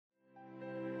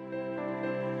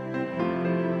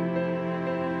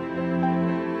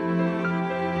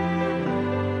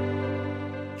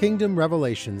Kingdom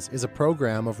Revelations is a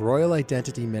program of Royal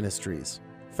Identity Ministries.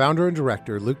 Founder and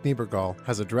director Luke Niebergall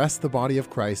has addressed the body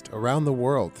of Christ around the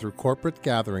world through corporate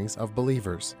gatherings of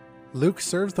believers. Luke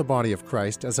serves the body of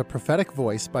Christ as a prophetic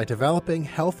voice by developing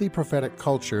healthy prophetic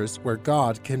cultures where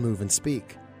God can move and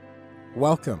speak.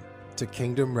 Welcome to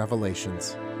Kingdom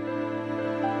Revelations.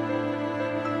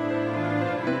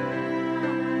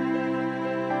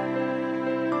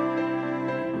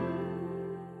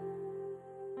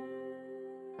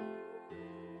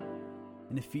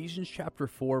 In Ephesians chapter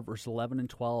 4, verse 11 and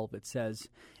 12, it says,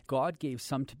 God gave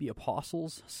some to be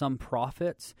apostles, some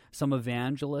prophets, some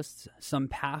evangelists, some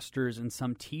pastors, and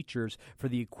some teachers for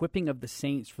the equipping of the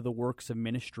saints for the works of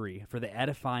ministry, for the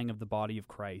edifying of the body of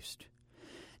Christ.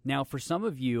 Now, for some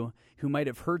of you who might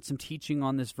have heard some teaching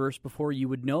on this verse before, you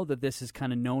would know that this is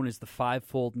kind of known as the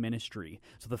fivefold ministry.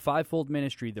 So the fivefold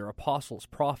ministry, they're apostles,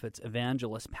 prophets,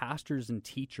 evangelists, pastors, and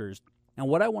teachers. And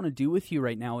what I want to do with you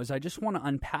right now is I just want to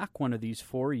unpack one of these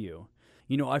for you.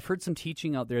 You know, I've heard some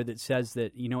teaching out there that says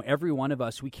that, every one of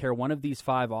us, we carry one of these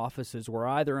five offices. We're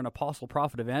either an apostle,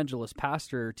 prophet, evangelist,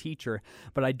 pastor, or teacher.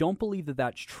 But I don't believe that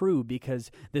that's true,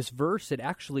 because this verse, it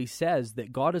actually says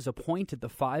that God has appointed the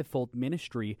fivefold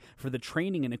ministry for the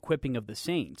training and equipping of the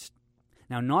saints.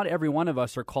 Now, not every one of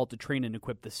us are called to train and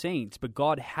equip the saints, but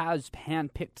God has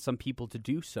handpicked some people to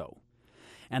do so.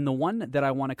 And the one that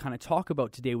I want to kind of talk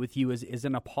about today with you is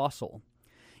an apostle.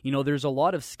 You know, there's a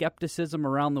lot of skepticism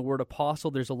around the word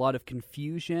apostle. There's a lot of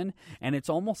confusion, and it's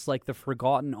almost like the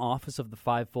forgotten office of the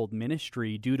fivefold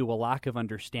ministry due to a lack of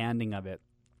understanding of it.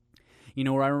 You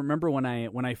know, I remember when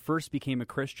I first became a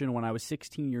Christian when I was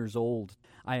 16 years old,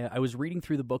 I was reading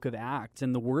through the book of Acts,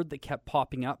 and the word that kept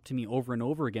popping up to me over and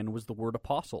over again was the word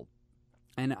apostle.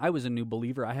 And I was a new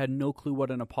believer. I had no clue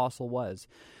what an apostle was.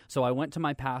 So I went to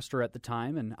my pastor at the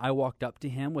time, and I walked up to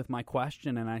him with my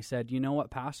question, and I said, you know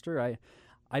what, Pastor,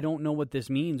 I don't know what this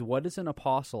means. What is an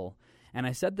apostle? And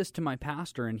I said this to my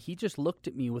pastor, and he just looked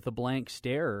at me with a blank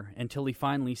stare until he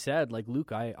finally said,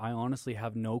 Luke, I honestly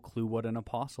have no clue what an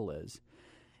apostle is.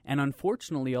 And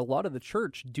unfortunately, a lot of the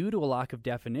church, due to a lack of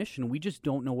definition, we just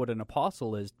don't know what an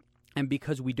apostle is. And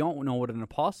because we don't know what an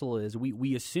apostle is,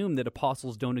 we assume that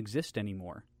apostles don't exist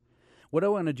anymore. What I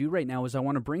want to do right now is I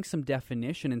want to bring some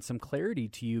definition and some clarity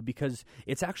to you, because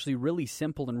it's actually really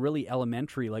simple and really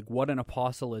elementary, like what an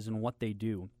apostle is and what they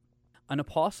do. An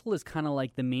apostle is kind of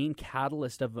like the main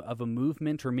catalyst of a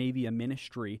movement or maybe a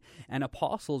ministry. And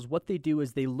apostles, what they do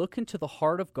is they look into the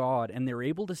heart of God, and they're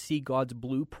able to see God's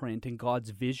blueprint and God's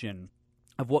vision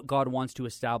of what God wants to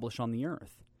establish on the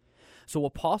earth. So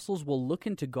apostles will look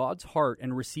into God's heart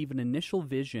and receive an initial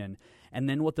vision, and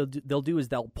then what they'll do is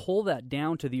they'll pull that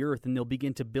down to the earth, and they'll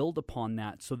begin to build upon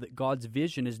that so that God's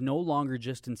vision is no longer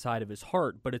just inside of his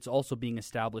heart, but it's also being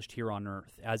established here on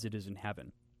earth as it is in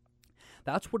heaven.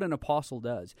 That's what an apostle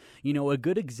does. You know, a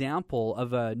good example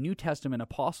of a New Testament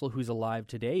apostle who's alive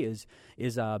today is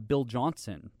Bill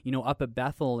Johnson. You know, up at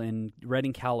Bethel in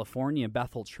Redding, California,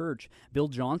 Bethel Church, Bill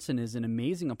Johnson is an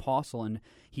amazing apostle, and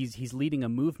he's leading a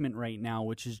movement right now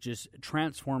which is just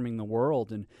transforming the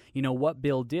world. And, you know, what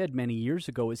Bill did many years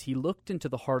ago is he looked into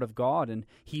the heart of God, and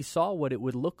he saw what it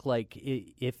would look like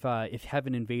if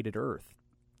heaven invaded earth.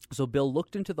 So Bill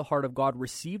looked into the heart of God,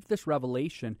 received this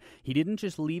revelation. He didn't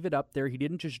just leave it up there. He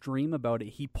didn't just dream about it.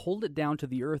 He pulled it down to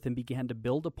the earth and began to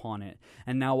build upon it.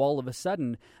 And now all of a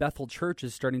sudden, Bethel Church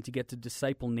is starting to get to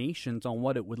disciple nations on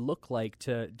what it would look like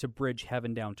to bridge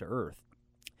heaven down to earth.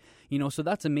 You know, so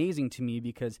that's amazing to me,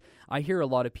 because I hear a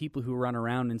lot of people who run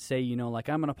around and say,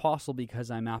 I'm an apostle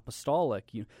because I'm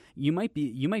apostolic. You might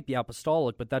be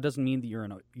apostolic, but that doesn't mean that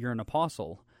you're an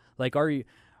apostle.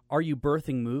 Are you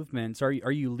birthing movements? Are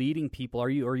you leading people? Are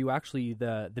you actually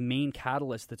the main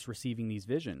catalyst that's receiving these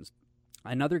visions?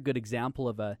 Another good example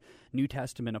of a New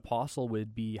Testament apostle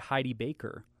would be Heidi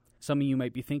Baker. Some of you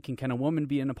might be thinking, can a woman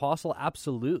be an apostle?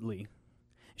 Absolutely.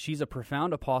 She's a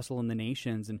profound apostle in the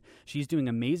nations, and she's doing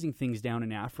amazing things down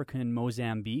in Africa and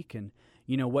Mozambique. And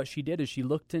what she did is she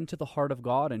looked into the heart of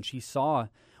God, and she saw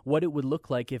what it would look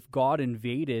like if God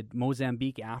invaded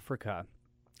Mozambique, Africa.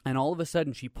 And all of a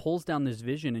sudden, she pulls down this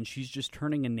vision, and she's just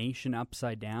turning a nation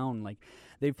upside down.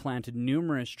 They've planted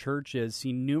numerous churches,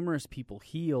 seen numerous people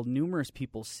healed, numerous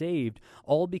people saved,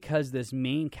 all because this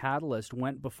main catalyst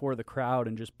went before the crowd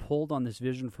and just pulled on this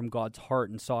vision from God's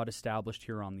heart and saw it established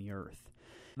here on the earth.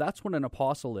 That's what an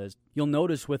apostle is. You'll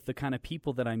notice with the kind of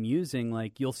people that I'm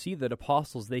using, you'll see that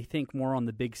apostles, they think more on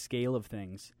the big scale of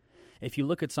things. If you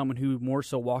look at someone who more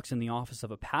so walks in the office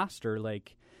of a pastor,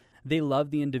 they love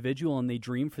the individual and they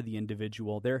dream for the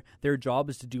individual. Their job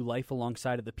is to do life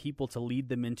alongside of the people, to lead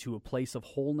them into a place of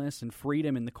wholeness and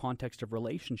freedom in the context of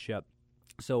relationship.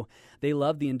 So they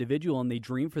love the individual and they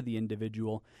dream for the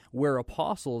individual, where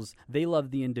apostles, they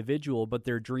love the individual, but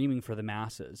they're dreaming for the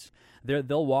masses.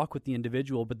 They'll walk with the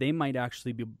individual, but they might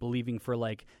actually be believing for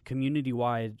like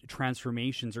community-wide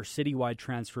transformations or city-wide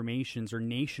transformations or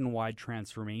nation-wide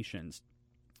transformations.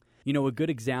 You know, a good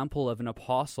example of an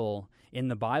apostle in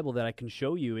the Bible that I can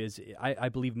show you is, I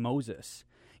believe, Moses.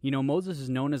 You know, Moses is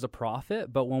known as a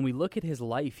prophet, but when we look at his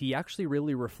life, he actually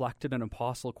really reflected an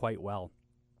apostle quite well.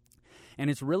 And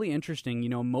it's really interesting, you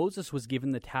know, Moses was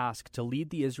given the task to lead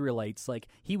the Israelites like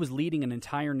he was leading an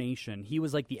entire nation. He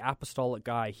was like the apostolic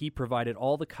guy. He provided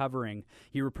all the covering.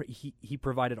 He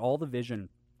provided all the vision.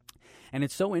 And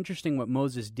it's so interesting what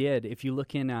Moses did. If you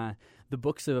look in the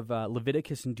books of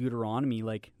Leviticus and Deuteronomy,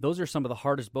 like those are some of the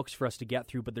hardest books for us to get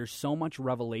through, but there's so much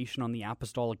revelation on the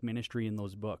apostolic ministry in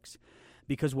those books.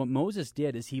 Because what Moses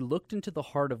did is he looked into the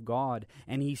heart of God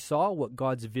and he saw what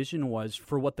God's vision was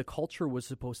for what the culture was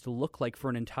supposed to look like for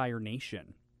an entire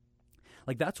nation.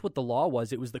 Like that's what the law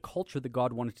was. It was the culture that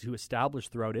God wanted to establish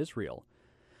throughout Israel.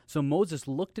 So Moses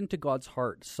looked into God's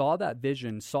heart, saw that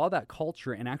vision, saw that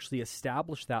culture, and actually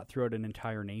established that throughout an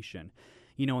entire nation.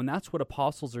 You know, and that's what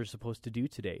apostles are supposed to do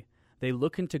today. They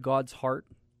look into God's heart,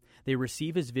 they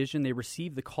receive his vision, they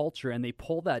receive the culture, and they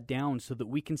pull that down so that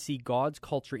we can see God's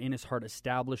culture in his heart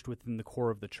established within the core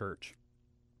of the church.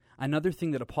 Another thing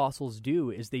that apostles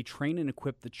do is they train and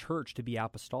equip the church to be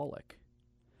apostolic.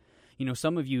 You know,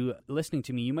 some of you listening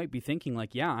to me, you might be thinking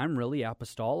like, yeah, I'm really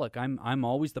apostolic. I'm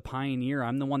always the pioneer.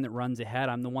 I'm the one that runs ahead.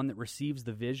 I'm the one that receives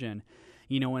the vision.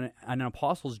 You know, and an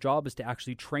apostle's job is to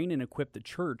actually train and equip the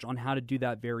church on how to do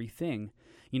that very thing.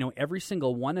 You know, every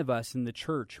single one of us in the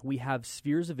church, we have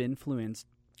spheres of influence,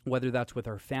 whether that's with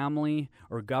our family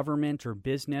or government or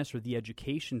business or the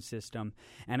education system.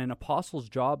 And an apostle's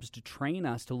job is to train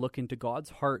us to look into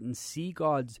God's heart and see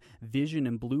God's vision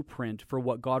and blueprint for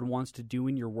what God wants to do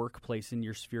in your workplace, in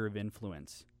your sphere of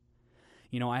influence.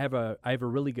 You know, I have a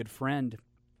really good friend.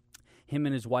 Him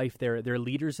and his wife, they're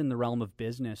leaders in the realm of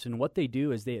business, and what they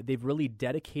do is they've really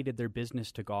dedicated their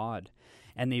business to God,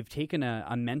 and they've taken a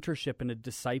mentorship and a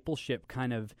discipleship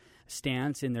kind of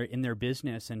stance in their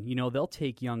business. And you know, they'll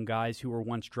take young guys who were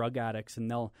once drug addicts, and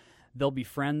they'll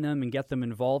befriend them and get them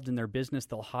involved in their business.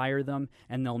 They'll hire them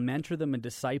and they'll mentor them and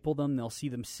disciple them. They'll see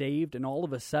them saved, and all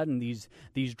of a sudden these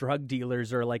drug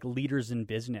dealers are like leaders in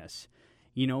business.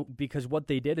 You know, because what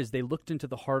they did is they looked into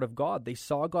the heart of God. They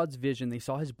saw God's vision, they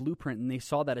saw his blueprint, and they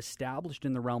saw that established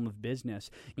in the realm of business.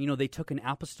 You know, they took an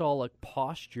apostolic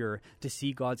posture to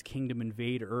see God's kingdom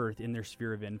invade earth in their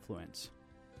sphere of influence.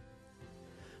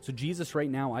 So Jesus, right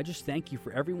now, I just thank you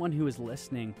for everyone who is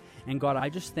listening. And God, I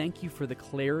just thank you for the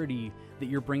clarity that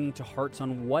you're bringing to hearts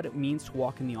on what it means to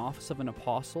walk in the office of an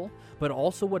apostle, but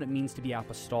also what it means to be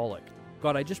apostolic.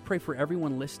 God, I just pray for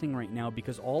everyone listening right now,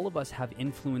 because all of us have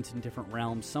influence in different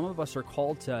realms. Some of us are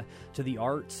called to the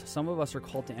arts. Some of us are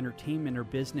called to entertainment or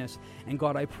business. And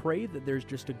God, I pray that there's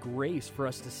just a grace for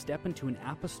us to step into an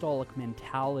apostolic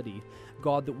mentality,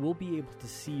 God, that we'll be able to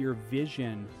see your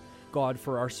vision, God,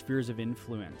 for our spheres of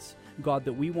influence. God,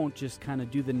 that we won't just kind of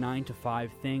do the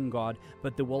 9-to-5 thing, God,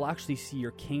 but that we'll actually see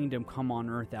your kingdom come on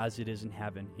earth as it is in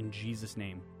heaven. In Jesus'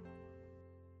 name.